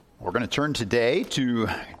We're going to turn today to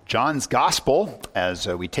John's Gospel as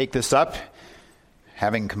we take this up,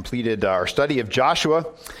 having completed our study of Joshua.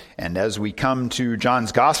 And as we come to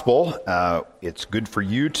John's Gospel, it's good for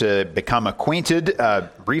you to become acquainted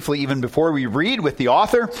briefly, even before we read, with the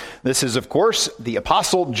author. This is, of course, the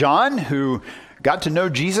Apostle John, who got to know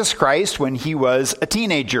Jesus Christ when he was a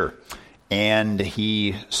teenager. And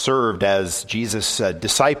he served as Jesus'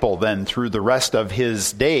 disciple then through the rest of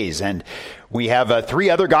his days. And we have three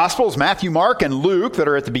other Gospels, Matthew, Mark, and Luke, that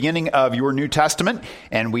are at the beginning of your New Testament.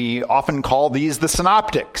 And we often call these the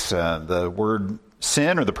synoptics. The word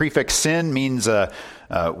sin, or the prefix sin, means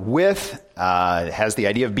with, has the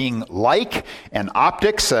idea of being like, and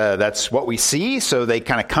optics, that's what we see. So they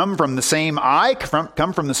kind of come from the same eye,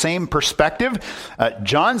 come from the same perspective.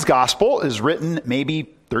 John's Gospel is written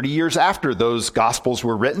maybe 30 years after those Gospels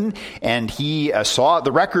were written, and he saw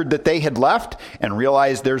the record that they had left and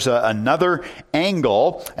realized there's another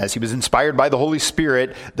angle, as he was inspired by the Holy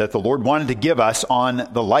Spirit, that the Lord wanted to give us on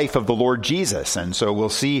the life of the Lord Jesus. And so we'll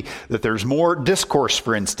see that there's more discourse,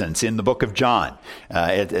 for instance, in the book of John.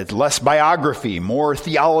 It's less biography, more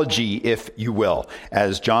theology, if you will,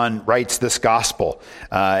 as John writes this Gospel.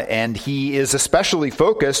 And he is especially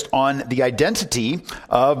focused on the identity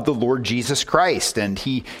of the Lord Jesus Christ, and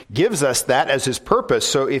he gives us that as his purpose.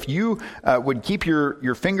 So if you would keep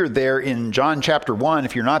your finger there in John chapter 1,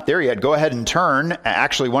 if you're not there yet, go ahead and turn.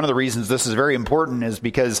 Actually, one of the reasons this is very important is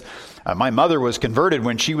because my mother was converted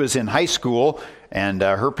when she was in high school, and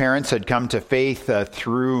her parents had come to faith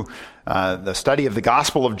through the study of the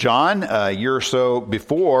Gospel of John a year or so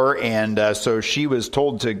before, and so she was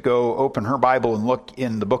told to go open her Bible and look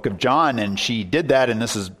in the book of John, and she did that, and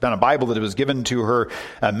this has been a Bible that was given to her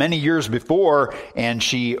many years before, and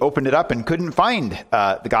she opened it up and couldn't find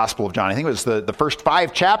the Gospel of John. I think it was the first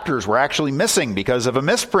 5 chapters were actually missing because of a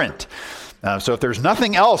misprint. So if there's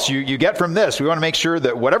nothing else you get from this, we want to make sure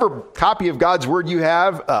that whatever copy of God's Word you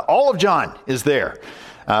have, all of John is there.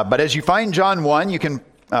 But as you find John 1, you can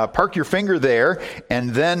park your finger there and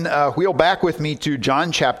then wheel back with me to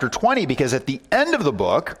John chapter 20, because at the end of the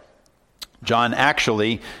book, John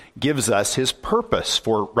actually gives us his purpose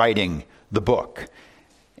for writing the book.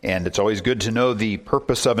 And it's always good to know the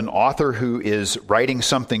purpose of an author who is writing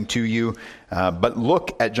something to you. But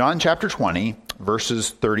look at John chapter 20, verses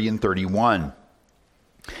 30 and 31.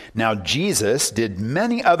 Now Jesus did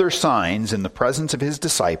many other signs in the presence of his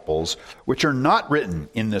disciples, which are not written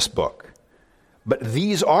in this book. But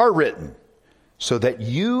these are written so that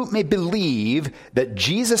you may believe that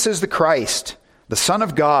Jesus is the Christ, the Son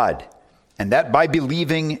of God, and that by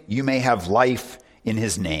believing you may have life in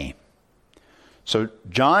his name. So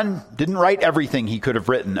John didn't write everything he could have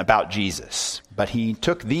written about Jesus, but he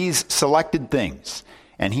took these selected things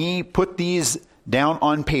and he put these down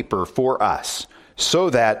on paper for us so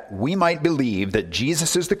that we might believe that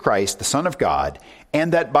Jesus is the Christ, the Son of God,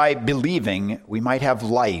 and that by believing we might have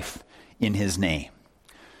life in his name.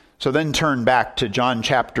 So then turn back to John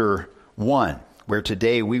chapter 1, where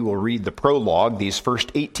today we will read the prologue, these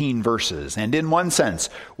first 18 verses. And in one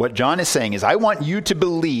sense, what John is saying is, I want you to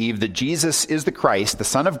believe that Jesus is the Christ, the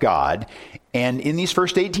Son of God. And in these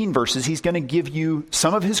first 18 verses, he's going to give you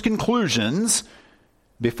some of his conclusions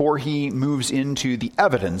before he moves into the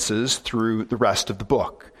evidences through the rest of the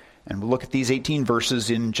book. And we'll look at these 18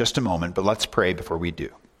 verses in just a moment, but let's pray before we do.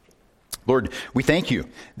 Lord, we thank you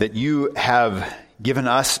that you have given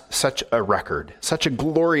us such a record, such a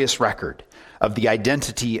glorious record of the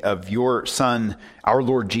identity of your Son, our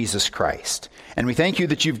Lord Jesus Christ. And we thank you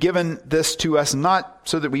that you've given this to us not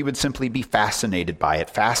so that we would simply be fascinated by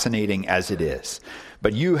it, fascinating as it is,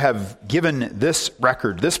 but you have given this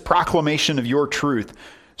record, this proclamation of your truth,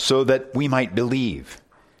 so that we might believe,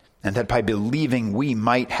 and that by believing we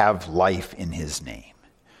might have life in his name.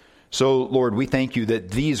 So, Lord, we thank you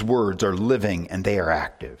that these words are living and they are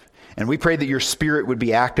active. And we pray that your Spirit would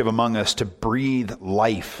be active among us to breathe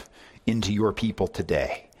life into your people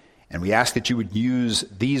today. And we ask that you would use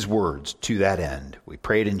these words to that end. We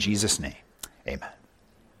pray it in Jesus' name. Amen.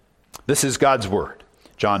 This is God's Word.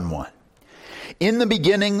 John 1. In the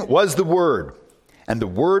beginning was the Word, and the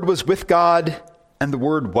Word was with God, and the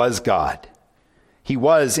Word was God. He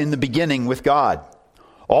was in the beginning with God.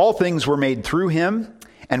 All things were made through him,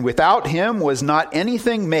 and without him was not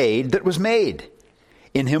anything made that was made.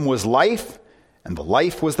 In him was life, and the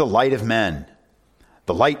life was the light of men.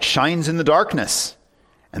 The light shines in the darkness,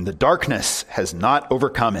 and the darkness has not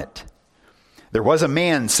overcome it. There was a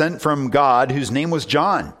man sent from God whose name was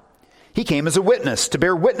John. He came as a witness to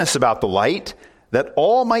bear witness about the light, that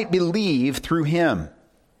all might believe through him.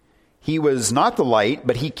 He was not the light,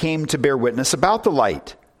 but he came to bear witness about the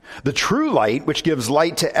light. The true light, which gives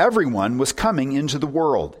light to everyone, was coming into the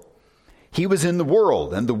world. He was in the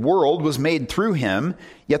world, and the world was made through him,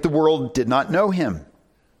 yet the world did not know him.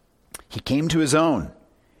 He came to his own,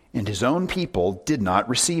 and his own people did not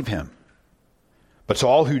receive him. But to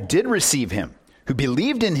all who did receive him, who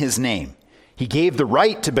believed in his name, he gave the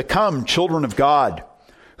right to become children of God,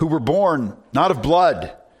 who were born not of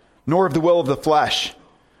blood, nor of the will of the flesh,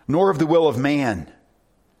 nor of the will of man,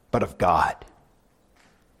 but of God.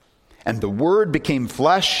 And the Word became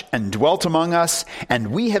flesh and dwelt among us,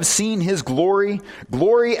 and we have seen his glory,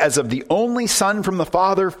 glory as of the only Son from the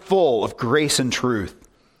Father, full of grace and truth.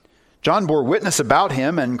 John bore witness about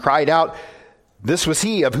him and cried out, "This was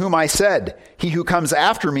he of whom I said, 'He who comes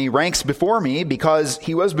after me ranks before me, because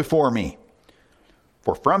he was before me.'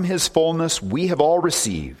 For from his fullness we have all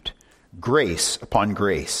received grace upon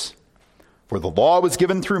grace. For the law was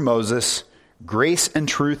given through Moses, grace and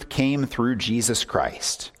truth came through Jesus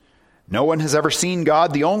Christ. No one has ever seen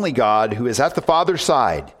God, the only God, who is at the Father's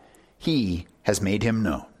side. He has made him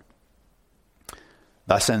known."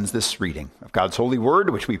 Thus ends this reading of God's holy word,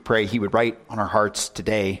 which we pray he would write on our hearts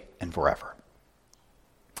today and forever.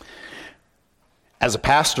 As a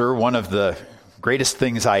pastor, one of the greatest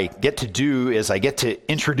things I get to do is I get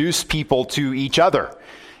to introduce people to each other.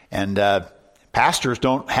 And pastors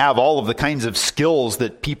don't have all of the kinds of skills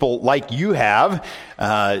that people like you have.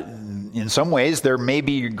 In some ways, there may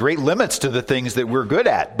be great limits to the things that we're good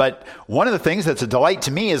at. But one of the things that's a delight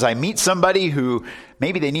to me is I meet somebody who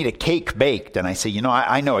maybe they need a cake baked. And I say,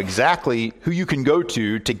 I know exactly who you can go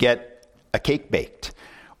to get a cake baked.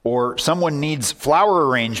 Or someone needs flower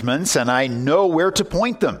arrangements and I know where to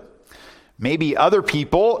point them. Maybe other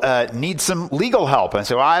people need some legal help. And I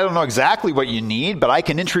say, I don't know exactly what you need, but I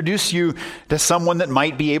can introduce you to someone that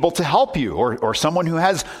might be able to help you. Or someone who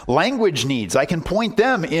has language needs. I can point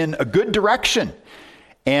them in a good direction.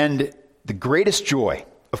 And the greatest joy,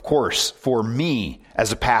 of course, for me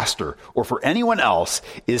as a pastor or for anyone else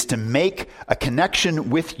is to make a connection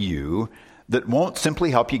with you that won't simply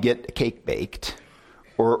help you get a cake baked,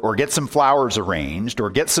 or get some flowers arranged,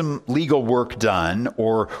 or get some legal work done,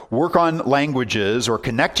 or work on languages, or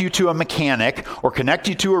connect you to a mechanic, or connect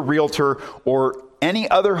you to a realtor, or any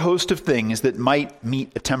other host of things that might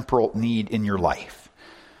meet a temporal need in your life.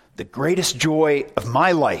 The greatest joy of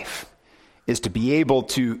my life is to be able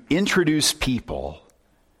to introduce people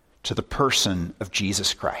to the person of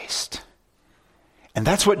Jesus Christ. And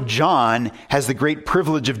that's what John has the great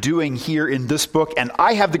privilege of doing here in this book, and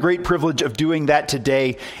I have the great privilege of doing that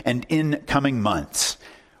today and in coming months.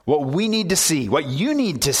 What we need to see, what you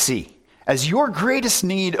need to see, as your greatest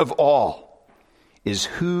need of all, is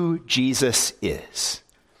who Jesus is.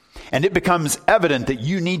 And it becomes evident that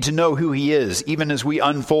you need to know who he is, even as we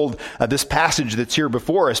unfold this passage that's here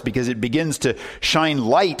before us, because it begins to shine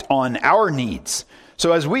light on our needs.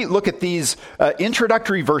 So as we look at these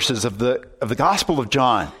introductory verses of the Gospel of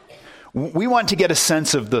John, we want to get a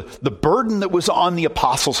sense of the burden that was on the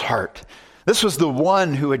apostle's heart. This was the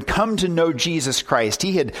one who had come to know Jesus Christ.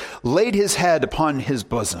 He had laid his head upon his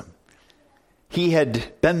bosom. He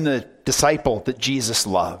had been the disciple that Jesus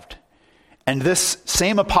loved. And this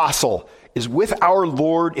same apostle is with our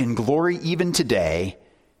Lord in glory even today,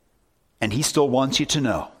 and he still wants you to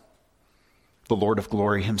know the Lord of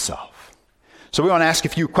glory himself. So we want to ask a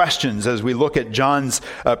few questions as we look at John's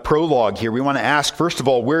prologue here. We want to ask, first of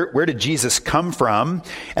all, where did Jesus come from?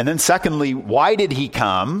 And then secondly, why did he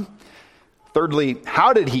come? Thirdly,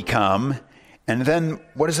 how did he come? And then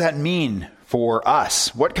what does that mean for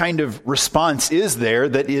us? What kind of response is there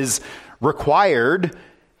that is required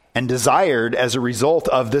and desired as a result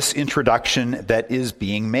of this introduction that is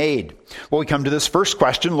being made? Well, we come to this first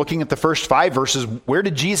question, looking at the first 5 verses. Where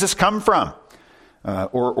did Jesus come from?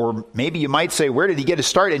 Or maybe you might say, where did he get his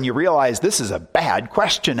start? And you realize this is a bad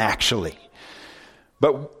question, actually.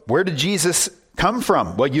 But where did Jesus come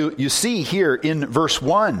from? Well, you see here in verse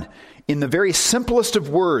 1, in the very simplest of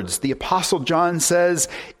words, the Apostle John says,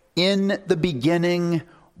 "In the beginning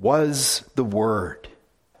was the Word."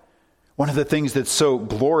 One of the things that's so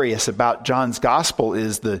glorious about John's gospel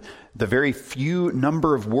is the very few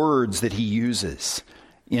number of words that he uses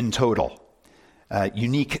in total.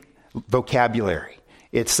 Unique vocabulary.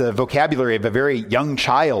 It's the vocabulary of a very young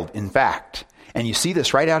child, in fact. And you see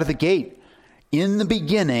this right out of the gate. In the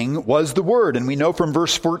beginning was the Word. And we know from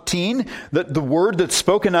verse 14 that the Word that's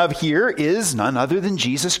spoken of here is none other than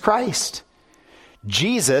Jesus Christ.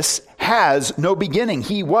 Jesus has no beginning.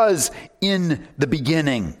 He was in the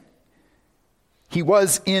beginning. He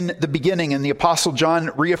was in the beginning, and the Apostle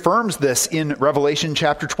John reaffirms this in Revelation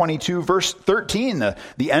chapter 22, verse 13.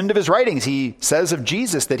 The end of his writings, he says of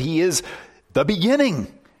Jesus that he is the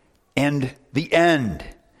beginning and the end.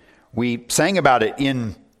 We sang about it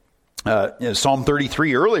in Psalm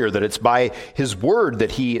 33 earlier, that it's by his word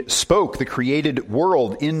that he spoke the created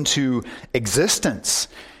world into existence.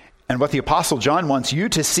 And what the Apostle John wants you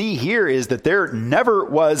to see here is that there never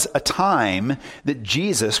was a time that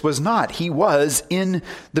Jesus was not. He was in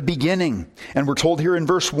the beginning. And we're told here in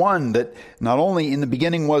verse 1 that not only in the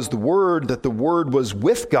beginning was the Word, that the Word was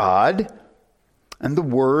with God, and the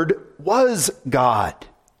Word was God.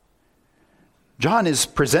 John is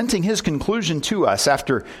presenting his conclusion to us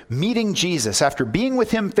after meeting Jesus, after being with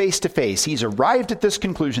him face to face. He's arrived at this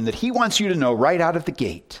conclusion that he wants you to know right out of the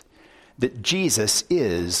gate, that Jesus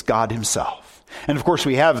is God himself. And of course,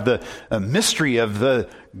 we have the mystery of the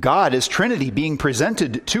God as Trinity being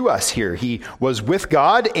presented to us here. He was with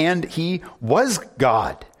God and he was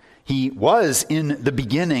God. He was in the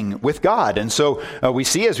beginning with God. And so we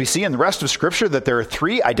see, as we see in the rest of Scripture, that there are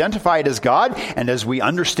three identified as God. And as we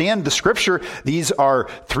understand the Scripture, these are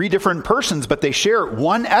three different persons, but they share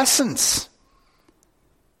one essence.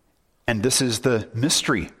 And this is the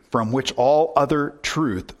mystery from which all other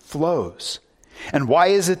truth flows. And why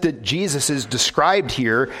is it that Jesus is described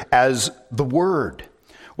here as the Word?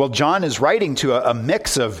 Well, John is writing to a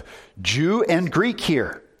mix of Jew and Greek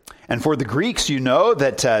here. And for the Greeks, you know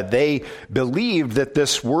that they believed that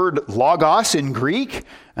this word logos in Greek,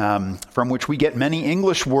 from which we get many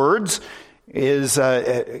English words,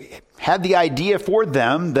 had the idea for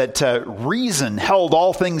them that reason held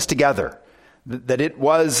all things together. That it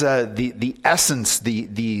was the essence,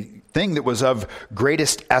 the thing that was of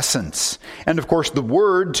greatest essence. And of course, the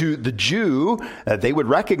word to the Jew, they would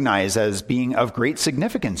recognize as being of great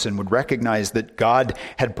significance and would recognize that God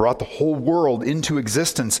had brought the whole world into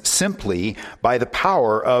existence simply by the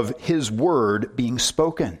power of his word being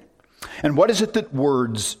spoken. And what is it that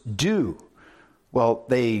words do? Well,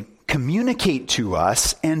 they communicate to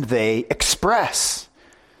us and they express.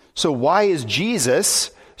 So why is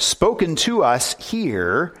Jesus spoken to us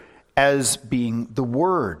here as being the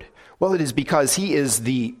Word? Well, it is because he is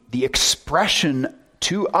the expression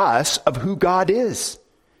to us of who God is.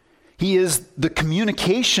 He is the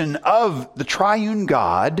communication of the triune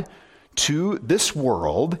God to this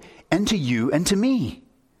world and to you and to me.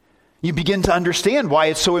 You begin to understand why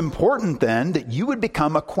it's so important then that you would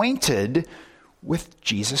become acquainted with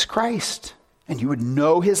Jesus Christ and you would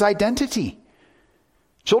know his identity.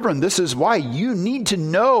 Children, this is why you need to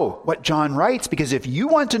know what John writes, because if you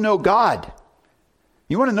want to know God,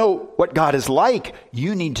 you want to know what God is like,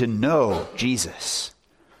 you need to know Jesus.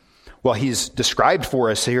 Well, he's described for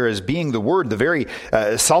us here as being the Word, the very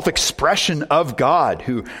self-expression of God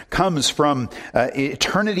who comes from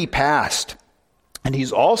eternity past. And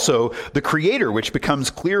he's also the Creator, which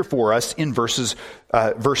becomes clear for us in verse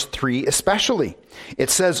 3 especially. It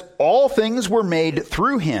says, all things were made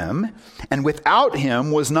through him, and without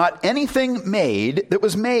him was not anything made that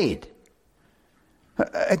was made.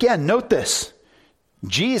 Again, note this.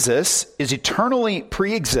 Jesus is eternally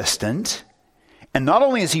pre-existent, and not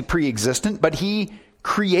only is he pre-existent, but he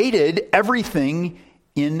created everything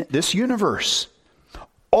in this universe.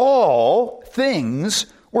 All things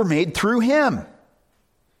were made through him.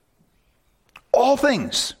 All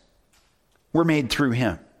things were made through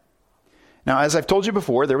him. Now, as I've told you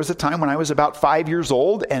before, there was a time when I was about 5 years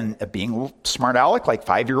old, and being a little smart aleck like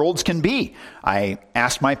 5-year-olds can be, I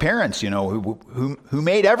asked my parents, who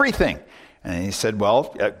made everything? And he said,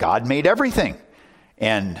 well, God made everything.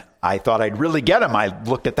 And I thought I'd really get him. I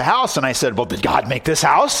looked at the house and I said, well, did God make this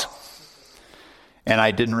house? And I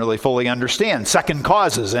didn't really fully understand second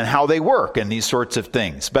causes and how they work and these sorts of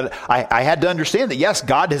things. But I had to understand that, yes,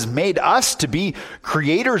 God has made us to be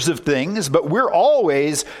creators of things, but we're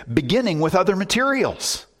always beginning with other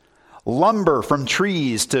materials. Lumber from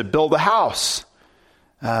trees to build a house.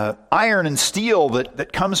 Iron and steel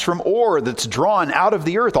that comes from ore that's drawn out of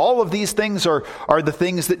the earth. All of these things are the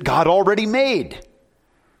things that God already made.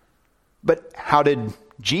 But how did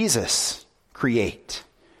Jesus create?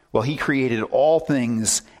 Well, he created all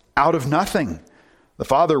things out of nothing. The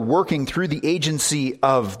Father working through the agency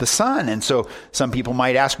of the Son. And so some people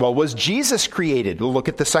might ask, well, was Jesus created? We'll look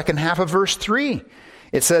at the second half of verse 3.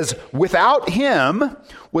 It says, without him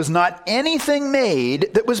was not anything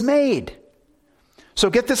made that was made. So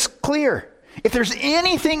get this clear. If there's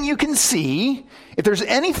anything you can see, if there's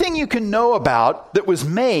anything you can know about that was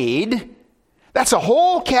made, that's a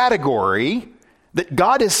whole category that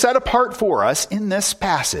God has set apart for us in this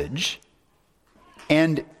passage.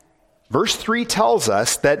 And verse 3 tells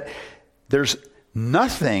us that there's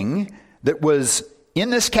nothing that was in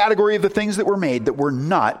this category of the things that were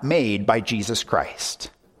not made by Jesus Christ.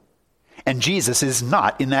 And Jesus is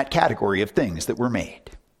not in that category of things that were made.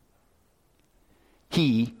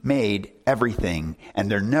 He made everything, and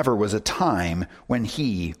there never was a time when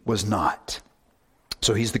he was not.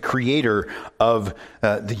 So he's the creator of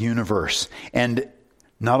the universe. And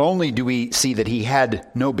not only do we see that he had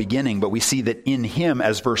no beginning, but we see that in him,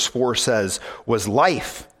 as verse 4 says, was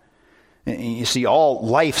life. You see, all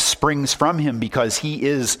life springs from him because he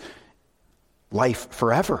is life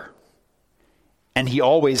forever. And he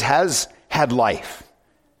always has had life.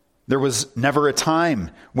 There was never a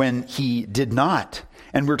time when he did not.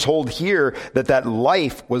 And we're told here that that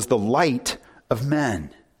life was the light of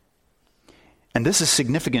men. And this is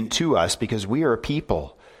significant to us because we are a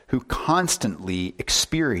people who constantly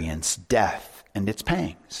experience death and its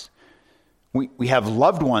pangs. We have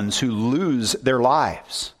loved ones who lose their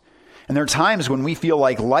lives. And there are times when we feel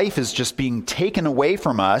like life is just being taken away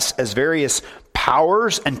from us as various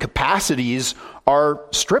powers and capacities are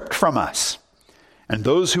stripped from us. And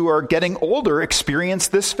those who are getting older experience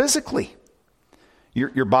this physically.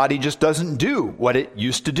 Your body just doesn't do what it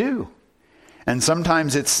used to do. And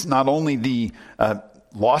sometimes it's not only the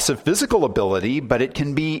loss of physical ability, but it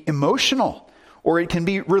can be emotional or it can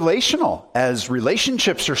be relational as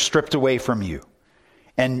relationships are stripped away from you.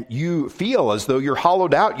 And you feel as though you're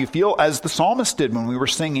hollowed out. You feel as the psalmist did when we were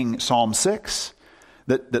singing Psalm 6,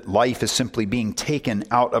 that life is simply being taken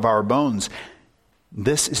out of our bones.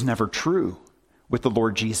 This is never true with the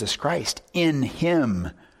Lord Jesus Christ. In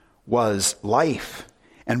him was life.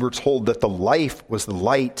 And we're told that the life was the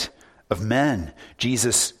light of men.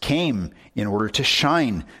 Jesus came in order to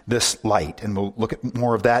shine this light. And we'll look at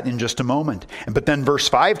more of that in just a moment. But then verse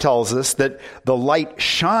 5 tells us that the light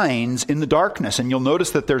shines in the darkness. And you'll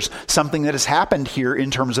notice that there's something that has happened here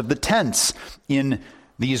in terms of the tense in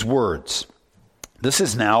these words. This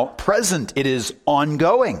is now present. It is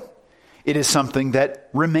ongoing. It is something that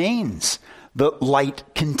remains. The light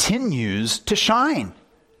continues to shine.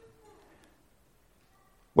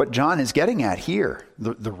 What John is getting at here,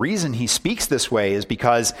 the reason he speaks this way is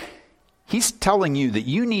because he's telling you that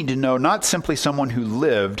you need to know not simply someone who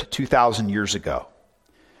lived 2,000 years ago.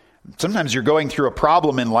 Sometimes you're going through a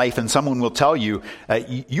problem in life and someone will tell you,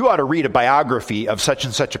 you ought to read a biography of such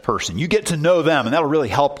and such a person. You get to know them and that'll really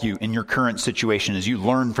help you in your current situation as you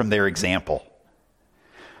learn from their example.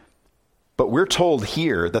 But we're told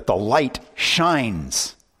here that the light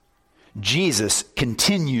shines. Jesus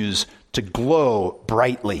continues to glow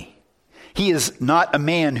brightly. He is not a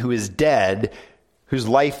man who is dead, whose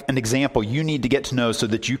life and example you need to get to know so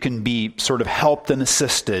that you can be sort of helped and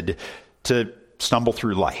assisted to stumble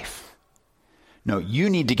through life. No, you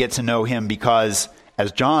need to get to know him because,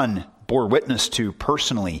 as John bore witness to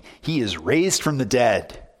personally, he is raised from the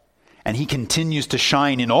dead and he continues to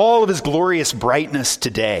shine in all of his glorious brightness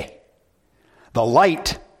today. The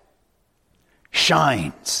light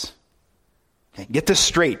shines. Okay, get this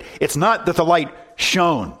straight. It's not that the light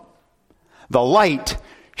shone. The light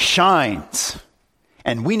shines.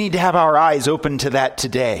 And we need to have our eyes open to that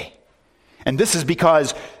today. And this is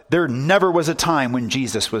because there never was a time when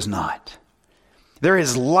Jesus was not. There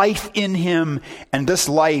is life in him, and this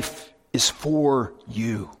life is for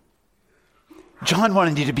you. John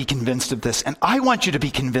wanted you to be convinced of this, and I want you to be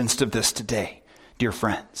convinced of this today, dear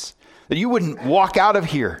friends. That you wouldn't walk out of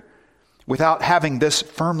here without having this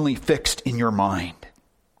firmly fixed in your mind.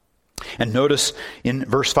 And notice in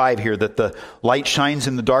verse 5 here that the light shines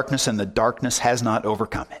in the darkness and the darkness has not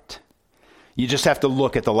overcome it. You just have to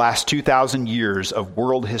look at the last 2,000 years of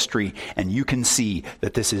world history and you can see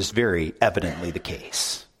that this is very evidently the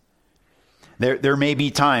case. There may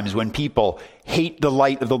be times when people hate the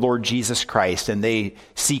light of the Lord Jesus Christ and they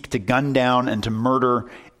seek to gun down and to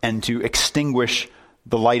murder and to extinguish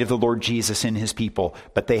the light of the Lord Jesus in his people,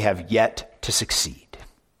 but they have yet to succeed.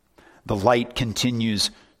 The light continues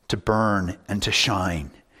to burn and to shine.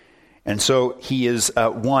 And so he is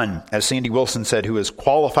one, as Sandy Wilson said, who is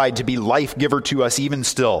qualified to be life giver to us even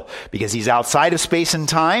still, because he's outside of space and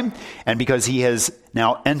time, and because he has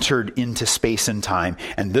now entered into space and time.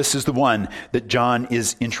 And this is the one that John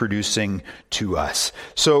is introducing to us.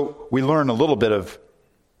 So we learn a little bit of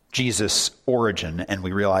Jesus' origin, and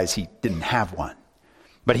we realize he didn't have one.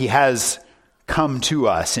 But he has come to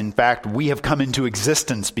us. In fact, we have come into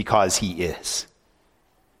existence because he is.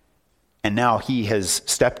 And now he has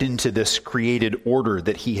stepped into this created order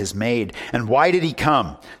that he has made. And why did he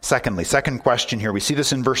come? Secondly, second question here. We see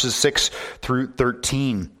this in verses 6 through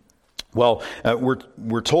 13. Well,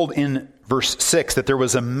 we're told in verse 6 that there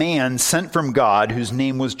was a man sent from God whose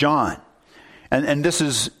name was John. And this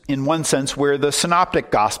is, in one sense, where the synoptic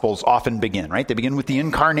gospels often begin, right? They begin with the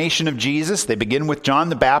incarnation of Jesus. They begin with John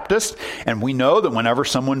the Baptist. And we know that whenever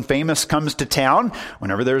someone famous comes to town,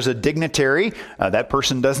 whenever there's a dignitary, that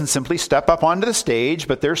person doesn't simply step up onto the stage,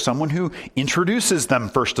 but there's someone who introduces them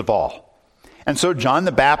first of all. And so John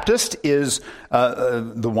the Baptist is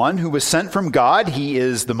the one who was sent from God. He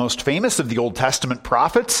is the most famous of the Old Testament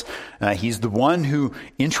prophets. He's the one who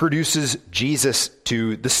introduces Jesus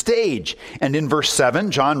to the stage. And in verse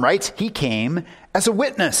 7, John writes, he came as a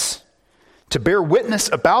witness, to bear witness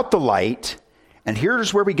about the light. And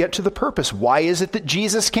here's where we get to the purpose. Why is it that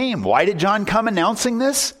Jesus came? Why did John come announcing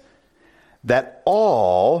this? That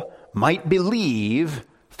all might believe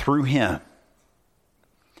through him.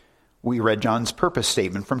 We read John's purpose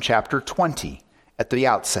statement from chapter 20 at the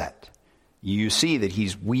outset. You see that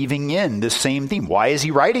he's weaving in this same theme. Why is he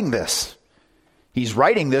writing this? He's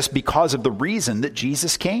writing this because of the reason that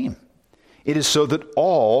Jesus came. It is so that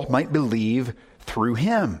all might believe through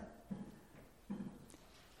him.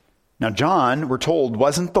 Now, John, we're told,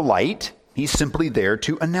 wasn't the light. He's simply there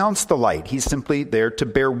to announce the light. He's simply there to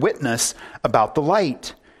bear witness about the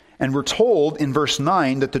light. And we're told in verse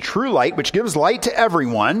 9 that the true light, which gives light to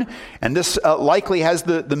everyone, and this likely has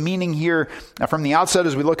the meaning here from the outset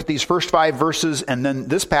as we look at these first 5 verses and then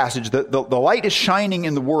this passage, that the light is shining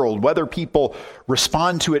in the world, whether people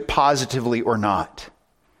respond to it positively or not.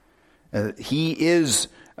 He is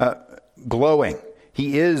glowing.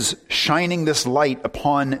 He is shining this light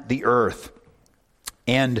upon the earth.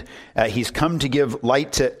 And he's come to give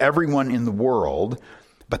light to everyone in the world.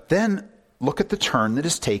 But then look at the turn that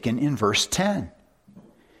is taken in verse 10.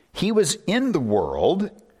 He was in the world,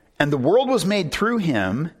 and the world was made through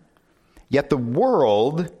him, yet the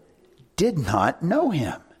world did not know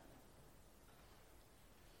him.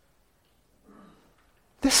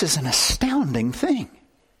 This is an astounding thing.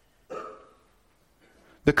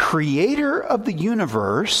 The creator of the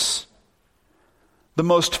universe, the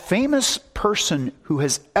most famous person who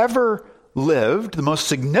has ever lived, the most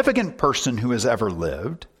significant person who has ever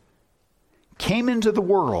lived, came into the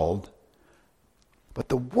world, but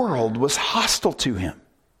the world was hostile to him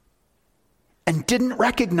and didn't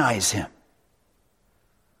recognize him.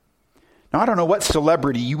 Now, I don't know what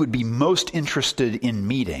celebrity you would be most interested in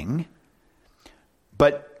meeting,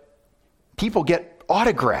 but people get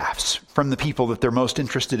autographs from the people that they're most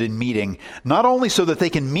interested in meeting, not only so that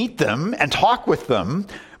they can meet them and talk with them,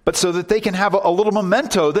 but so that they can have a little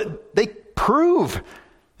memento that they prove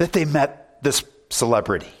that they met this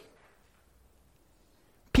celebrity.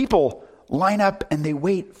 People line up and they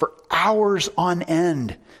wait for hours on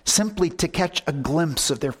end simply to catch a glimpse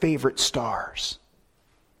of their favorite stars.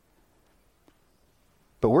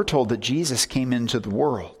 But we're told that Jesus came into the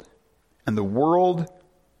world, and the world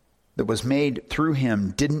that was made through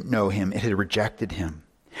him didn't know him. It had rejected him.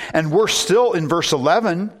 And we're still in verse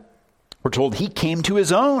 11. We're told he came to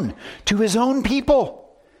his own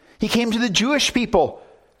people. He came to the Jewish people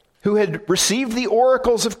who had received the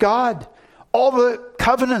oracles of God, all the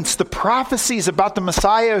covenants, the prophecies about the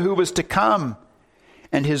Messiah who was to come,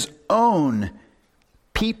 and his own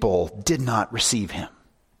people did not receive him.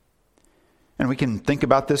 And we can think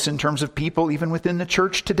about this in terms of people even within the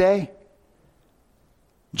church today.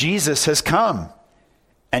 Jesus has come,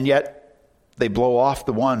 and yet they blow off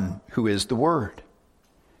the one who is the Word,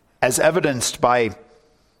 as evidenced by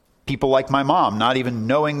people like my mom not even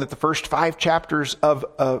knowing that the first 5 chapters of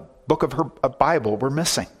a book of her Bible were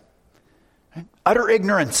missing. Utter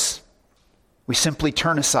ignorance. We simply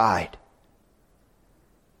turn aside.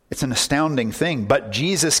 It's an astounding thing. But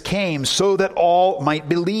Jesus came so that all might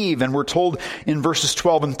believe. And we're told in verses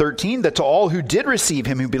 12 and 13 that to all who did receive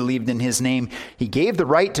him, who believed in his name, he gave the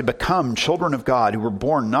right to become children of God, who were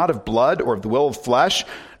born not of blood or of the will of flesh,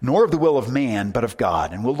 nor of the will of man, but of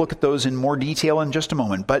God. And we'll look at those in more detail in just a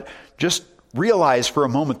moment. But just realize for a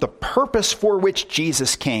moment the purpose for which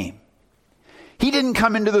Jesus came. He didn't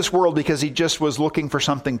come into this world because he just was looking for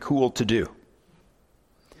something cool to do.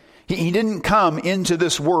 He didn't come into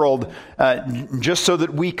this world just so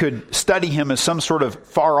that we could study him as some sort of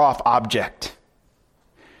far-off object.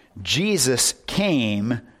 Jesus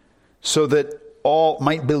came so that all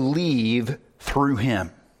might believe through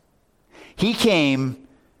him. He came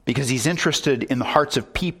because he's interested in the hearts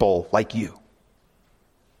of people like you.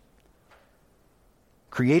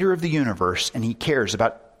 Creator of the universe, and he cares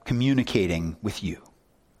about communicating with you.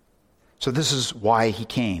 So this is why he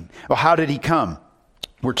came. Well, how did he come?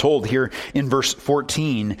 We're told here in verse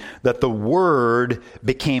 14 that the Word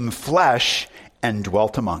became flesh and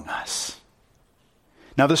dwelt among us.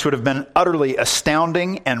 Now, this would have been utterly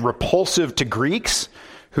astounding and repulsive to Greeks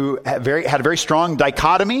who had a very strong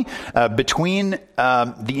dichotomy between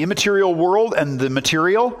the immaterial world and the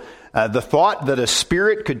material. The thought that a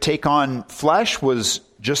spirit could take on flesh was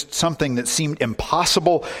just something that seemed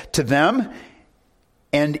impossible to them.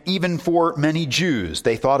 And even for many Jews,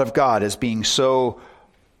 they thought of God as being so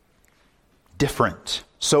different,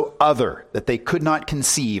 so other, that they could not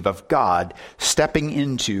conceive of God stepping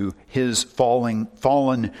into his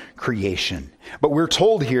fallen creation. But we're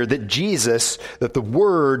told here that Jesus, that the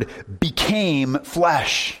Word became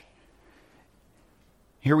flesh.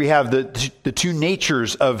 Here we have the two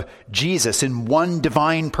natures of Jesus in one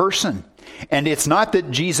divine person. And it's not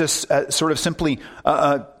that Jesus sort of simply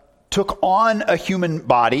took on a human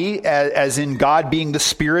body, as in God being the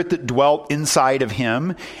spirit that dwelt inside of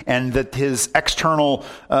him, and that his external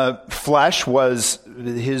flesh was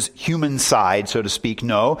his human side, so to speak.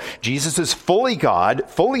 No, Jesus is fully God,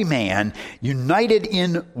 fully man, united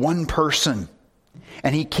in one person.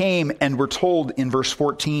 And he came, and we're told in verse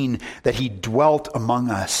 14 that he dwelt among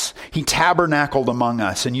us. He tabernacled among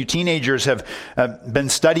us. And you teenagers have been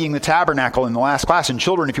studying the tabernacle in the last class. And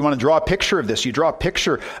children, if you want to draw a picture of this, you draw a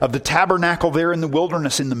picture of the tabernacle there in the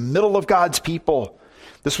wilderness in the middle of God's people.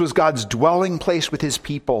 This was God's dwelling place with his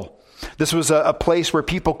people. This was a place where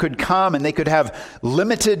people could come and they could have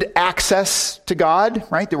limited access to God,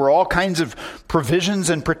 right? There were all kinds of provisions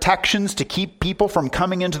and protections to keep people from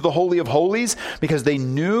coming into the Holy of Holies, because they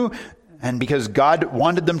knew and because God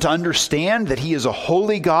wanted them to understand that he is a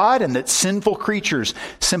holy God and that sinful creatures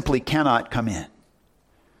simply cannot come in.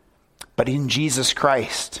 But in Jesus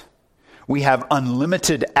Christ, we have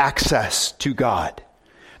unlimited access to God,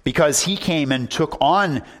 because he came and took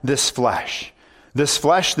on this flesh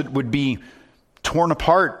that would be torn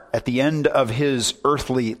apart at the end of his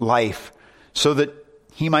earthly life, so that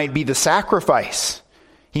he might be the sacrifice.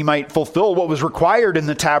 He might fulfill what was required in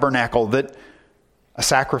the tabernacle, that a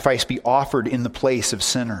sacrifice be offered in the place of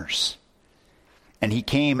sinners. And he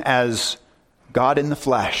came as God in the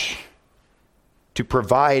flesh to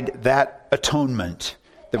provide that atonement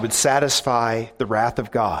that would satisfy the wrath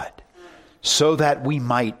of God, so that we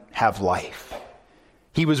might have life.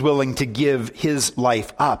 He was willing to give his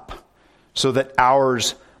life up so that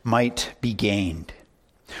ours might be gained.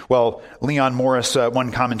 Well, Leon Morris,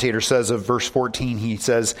 one commentator, says of verse 14, he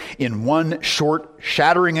says, in one short,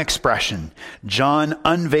 shattering expression, John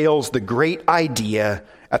unveils the great idea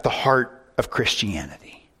at the heart of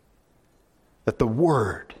Christianity, that the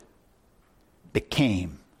Word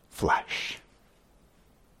became flesh,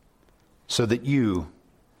 so that you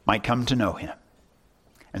might come to know him,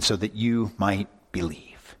 and so that you might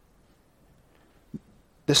believe.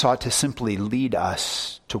 This ought to simply lead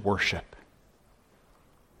us to worship,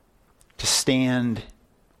 to stand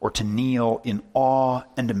or to kneel in awe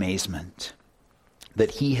and amazement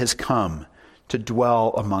that he has come to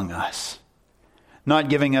dwell among us. Not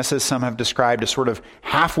giving us, as some have described, a sort of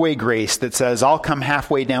halfway grace that says, I'll come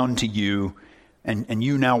halfway down to you, and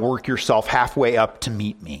you now work yourself halfway up to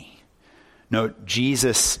meet me. No,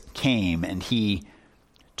 Jesus came and he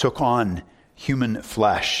took on human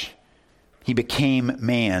flesh. He became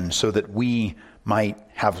man so that we might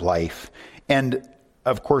have life. And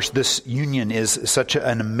of course, this union is such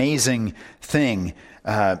an amazing thing.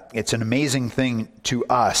 It's an amazing thing to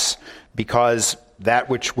us, because that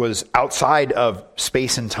which was outside of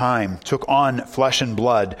space and time took on flesh and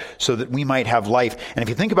blood so that we might have life. And if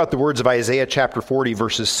you think about the words of Isaiah chapter 40,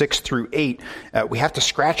 verses 6 through 8, we have to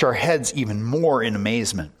scratch our heads even more in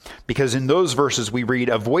amazement. Because in those verses we read,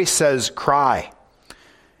 a voice says, cry.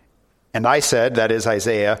 And I said, that is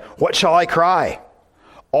Isaiah, what shall I cry?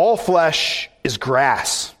 All flesh is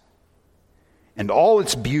grass, and all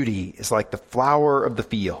its beauty is like the flower of the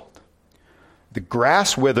field. The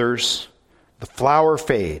grass withers, the flower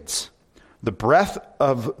fades. The breath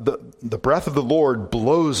of the Lord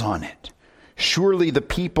blows on it. Surely the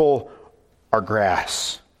people are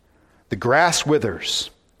grass. The grass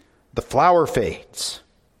withers, the flower fades,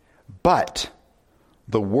 but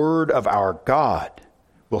the word of our God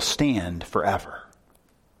will stand forever.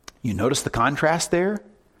 You notice the contrast there?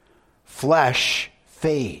 Flesh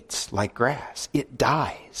fades like grass. It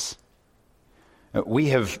dies. We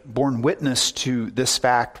have borne witness to this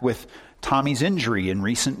fact with Tommy's injury in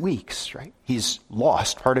recent weeks, right? He's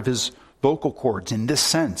lost part of his vocal cords. In this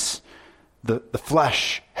sense, the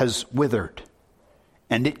flesh has withered,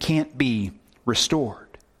 and it can't be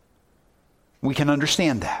restored. We can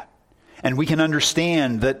understand that. And we can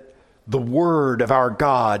understand that the word of our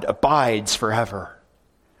God abides forever.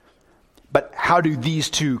 But how do these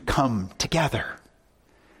two come together?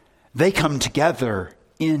 They come together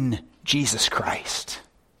in Jesus Christ,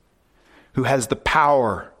 who has the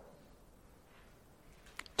power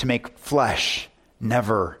to make flesh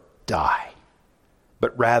never die,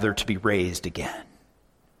 but rather to be raised again.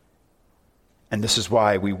 And this is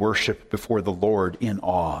why we worship before the Lord in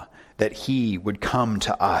awe, that he would come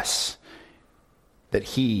to us, that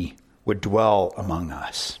he would dwell among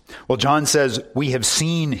us. Well, John says, we have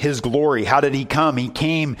seen his glory. How did he come? He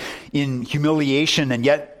came in humiliation, and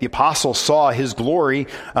yet the apostles saw his glory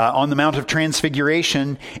on the Mount of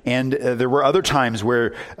Transfiguration, and there were other times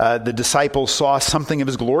where the disciples saw something of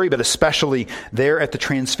his glory, but especially there at the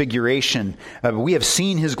Transfiguration. We have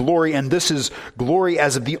seen his glory, and this is glory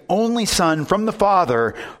as of the only Son from the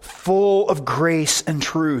Father, full of grace and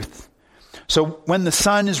truth. So when the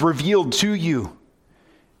Son is revealed to you,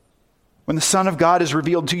 when the Son of God is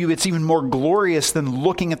revealed to you, it's even more glorious than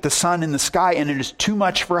looking at the sun in the sky, and it is too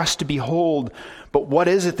much for us to behold. But what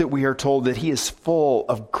is it that we are told? That he is full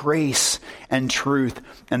of grace and truth.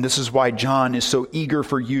 And this is why John is so eager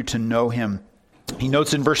for you to know him. He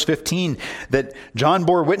notes in verse 15 that John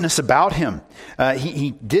bore witness about him.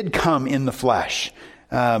 He did come in the flesh.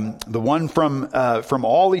 The one from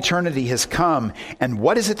all eternity has come. And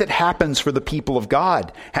what is it that happens for the people of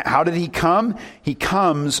God? How did he come? He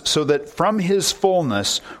comes so that from his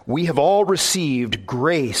fullness we have all received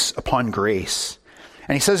grace upon grace.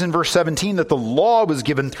 And he says in verse 17 that the law was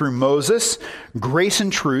given through Moses. Grace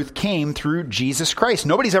and truth came through Jesus Christ.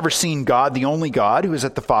 Nobody's ever seen God, the only God who is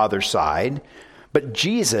at the Father's side. But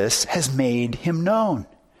Jesus has made him known.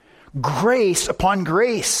 Grace upon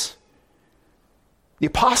grace. The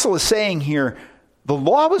apostle is saying here, the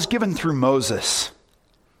law was given through Moses,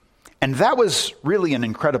 and that was really an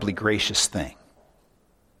incredibly gracious thing.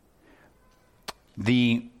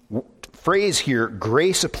 The phrase here,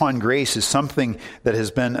 grace upon grace, is something that has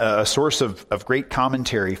been a source of great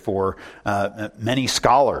commentary for many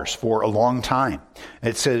scholars for a long time.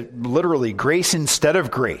 It's literally grace instead of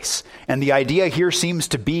grace. And the idea here seems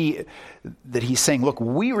to be that he's saying, look,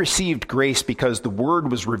 we received grace because the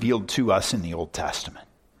word was revealed to us in the Old Testament.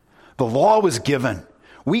 The law was given.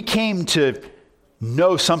 We came to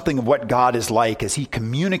know something of what God is like as he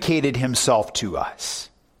communicated himself to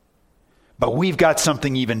us. But we've got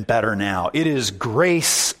something even better now. It is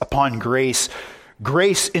grace upon grace.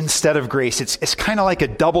 Grace instead of grace. It's kind of like a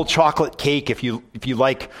double chocolate cake if you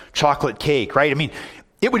like chocolate cake, right? I mean,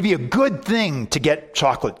 it would be a good thing to get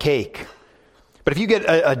chocolate cake. But if you get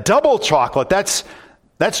a double chocolate, that's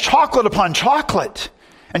chocolate upon chocolate.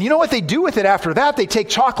 And you know what they do with it after that? They take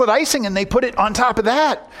chocolate icing and they put it on top of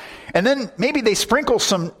that. And then maybe they sprinkle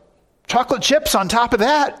some chocolate chips on top of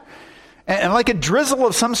that. And like a drizzle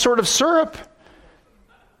of some sort of syrup.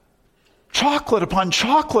 Chocolate upon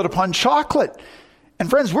chocolate upon chocolate. And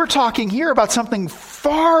friends, we're talking here about something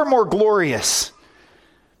far more glorious.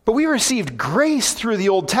 But we received grace through the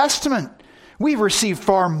Old Testament. We've received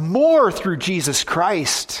far more through Jesus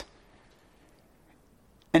Christ.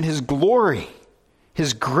 And his glory,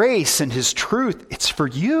 his grace, and his truth, it's for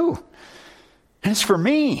you. And it's for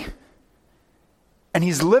me. And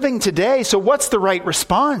he's living today. So what's the right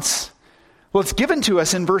response? Well, it's given to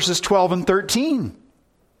us in verses 12 and 13.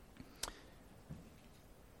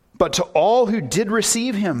 But to all who did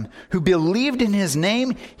receive him, who believed in his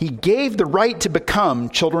name, he gave the right to become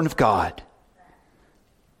children of God.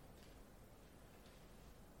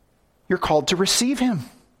 You're called to receive him,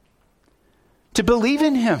 to believe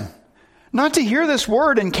in him, not to hear this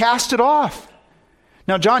word and cast it off.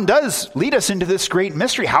 Now, John does lead us into this great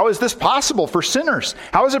mystery. How is this possible for sinners?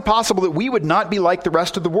 How is it possible that we would not be like the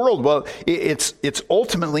rest of the world? Well, it's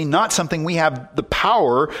ultimately not something we have the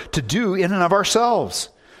power to do in and of ourselves.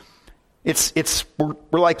 We're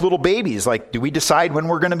like little babies. Like, do we decide when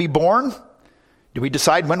we're going to be born? Do we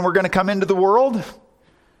decide when we're going to come into the world?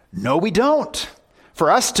 No, we don't. For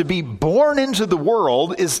us to be born into the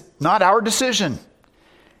world is not our decision.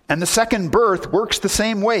 And the second birth works the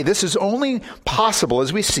same way. This is only possible,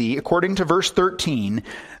 as we see, according to verse 13,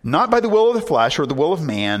 not by the will of the flesh or the will of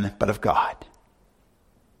man, but of God.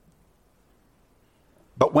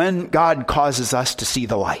 But when God causes us to see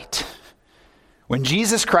the light, when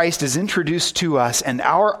Jesus Christ is introduced to us and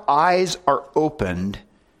our eyes are opened,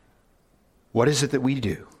 what is it that we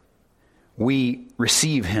do? We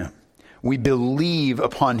receive him. We believe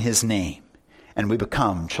upon his name, and we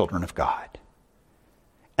become children of God.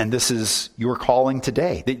 And this is your calling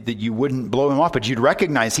today, that you wouldn't blow him off, but you'd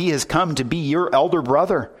recognize he has come to be your elder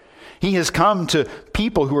brother. He has come to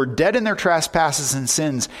people who are dead in their trespasses and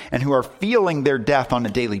sins and who are feeling their death on a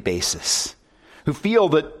daily basis, who feel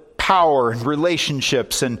that power and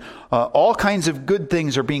relationships and all kinds of good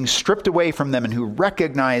things are being stripped away from them, and who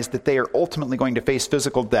recognize that they are ultimately going to face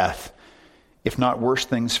physical death, if not worse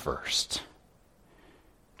things first.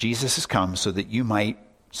 Jesus has come so that you might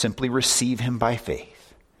simply receive him by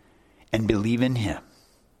faith and believe in him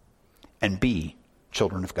and be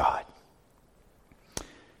children of God.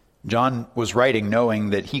 John was writing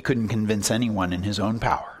knowing that he couldn't convince anyone in his own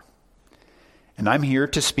power. And I'm here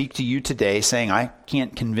to speak to you today saying I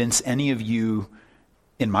can't convince any of you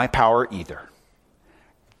in my power either.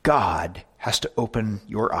 God has to open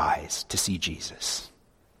your eyes to see Jesus.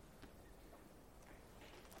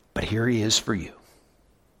 But here he is for you.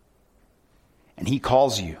 And he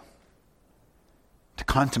calls you to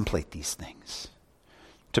contemplate these things,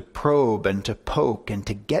 to probe and to poke and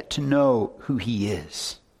to get to know who he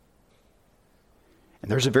is. And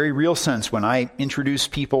there's a very real sense when I introduce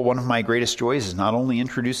people, one of my greatest joys is not only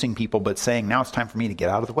introducing people, but saying, now it's time for me to get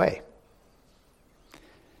out of the way.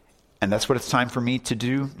 And that's what it's time for me to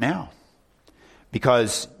do now.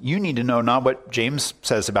 Because you need to know not what James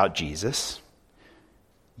says about Jesus.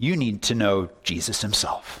 You need to know Jesus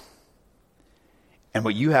himself. And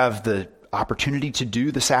what you have the opportunity to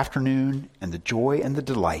do this afternoon, and the joy and the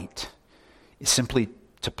delight, is simply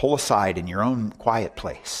to pull aside in your own quiet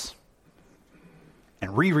place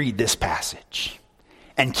and reread this passage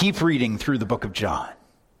and keep reading through the book of John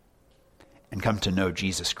and come to know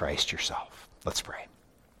Jesus Christ yourself. Let's pray.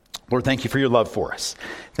 Lord, thank you for your love for us.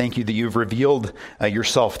 Thank you that you've revealed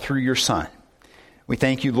yourself through your Son. We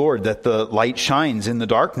thank you, Lord, that the light shines in the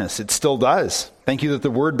darkness. It still does. Thank you that the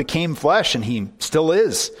Word became flesh, and he still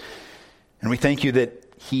is. And we thank you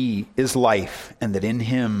that he is life, and that in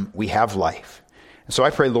him we have life. And so I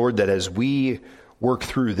pray, Lord, that as we work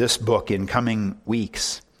through this book in coming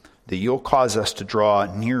weeks, that you'll cause us to draw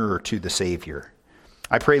nearer to the Savior.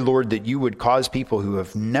 I pray, Lord, that you would cause people who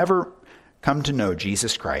have never come to know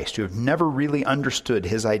Jesus Christ, who have never really understood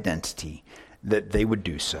his identity, that they would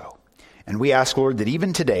do so. And we ask, Lord, that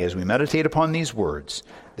even today, as we meditate upon these words,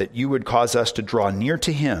 that you would cause us to draw near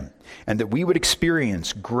to him, and that we would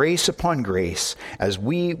experience grace upon grace as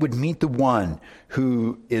we would meet the one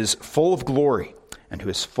who is full of glory and who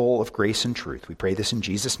is full of grace and truth. We pray this in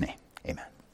Jesus' name. Amen.